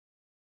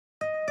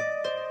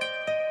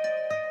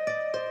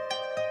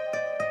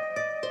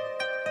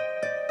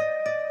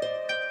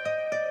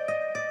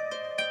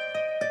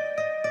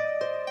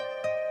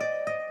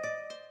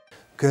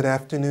Good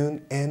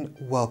afternoon and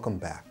welcome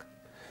back.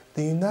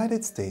 The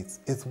United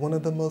States is one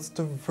of the most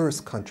diverse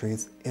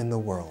countries in the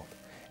world,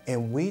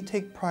 and we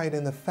take pride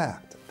in the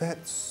fact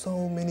that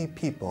so many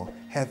people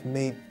have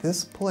made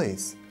this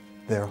place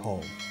their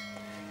home.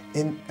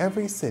 In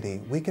every city,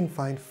 we can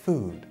find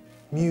food,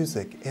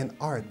 music, and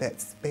art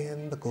that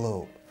span the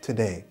globe.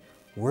 Today,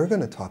 we're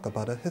going to talk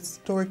about a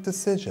historic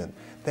decision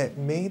that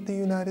made the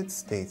United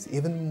States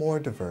even more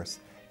diverse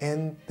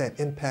and that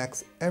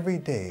impacts every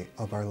day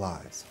of our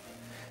lives.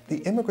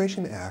 The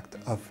Immigration Act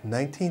of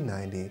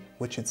 1990,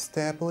 which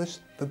established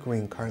the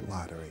Green Card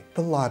Lottery.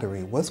 The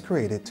lottery was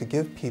created to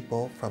give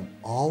people from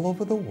all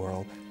over the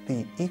world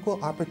the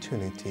equal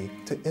opportunity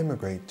to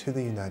immigrate to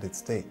the United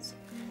States.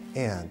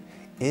 And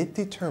it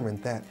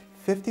determined that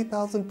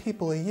 50,000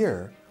 people a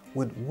year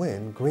would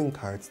win green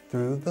cards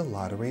through the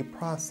lottery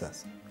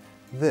process.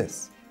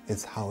 This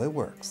is how it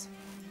works.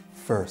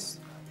 First,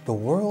 the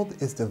world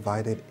is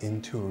divided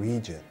into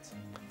regions: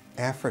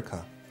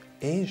 Africa,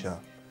 Asia,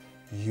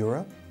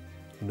 Europe,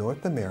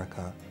 North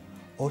America,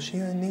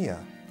 Oceania,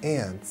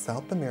 and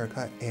South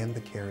America and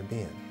the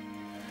Caribbean.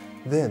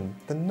 Then,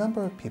 the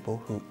number of people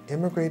who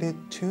immigrated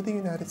to the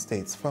United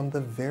States from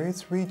the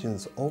various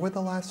regions over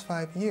the last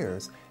 5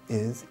 years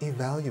is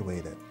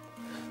evaluated.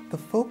 The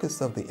focus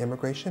of the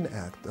Immigration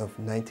Act of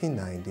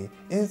 1990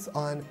 is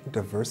on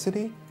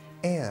diversity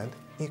and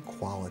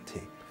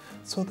equality.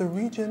 So the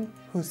region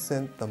who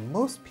sent the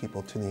most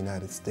people to the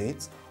United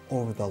States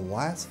over the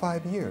last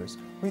 5 years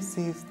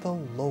receives the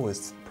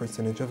lowest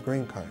percentage of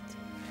green cards.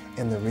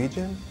 And the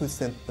region who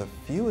sent the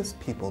fewest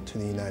people to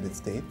the United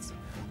States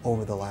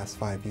over the last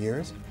 5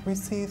 years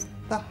receives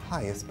the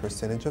highest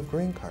percentage of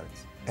green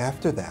cards.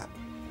 After that,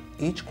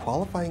 each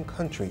qualifying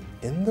country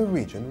in the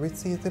region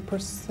receives a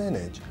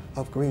percentage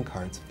of green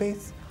cards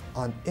based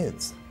on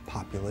its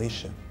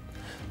population.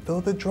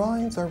 Though the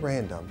drawings are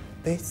random,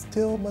 they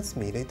still must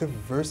meet a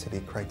diversity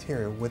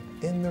criteria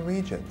within the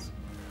regions.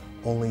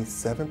 Only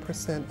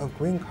 7% of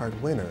green card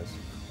winners,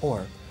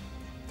 or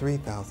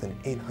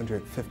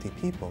 3,850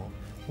 people,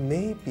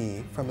 may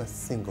be from a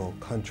single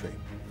country.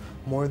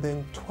 More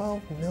than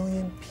 12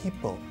 million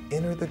people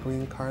enter the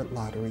green card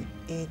lottery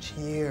each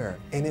year,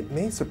 and it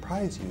may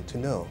surprise you to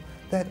know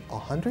that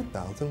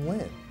 100,000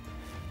 win.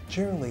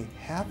 Generally,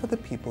 half of the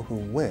people who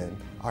win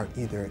are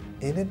either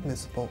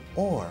inadmissible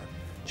or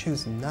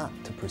choose not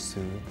to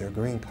pursue their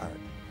green card.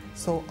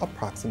 So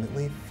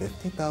approximately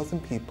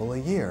 50,000 people a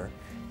year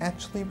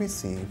actually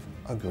receive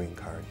a green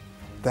card.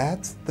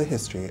 That's the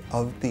history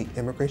of the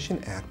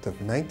Immigration Act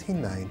of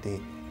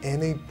 1990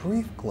 and a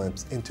brief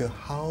glimpse into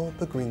how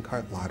the Green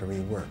Card Lottery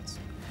works.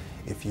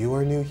 If you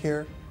are new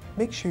here,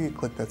 make sure you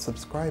click that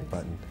subscribe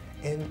button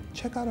and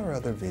check out our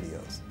other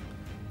videos.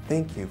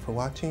 Thank you for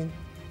watching.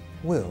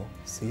 We'll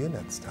see you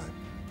next time.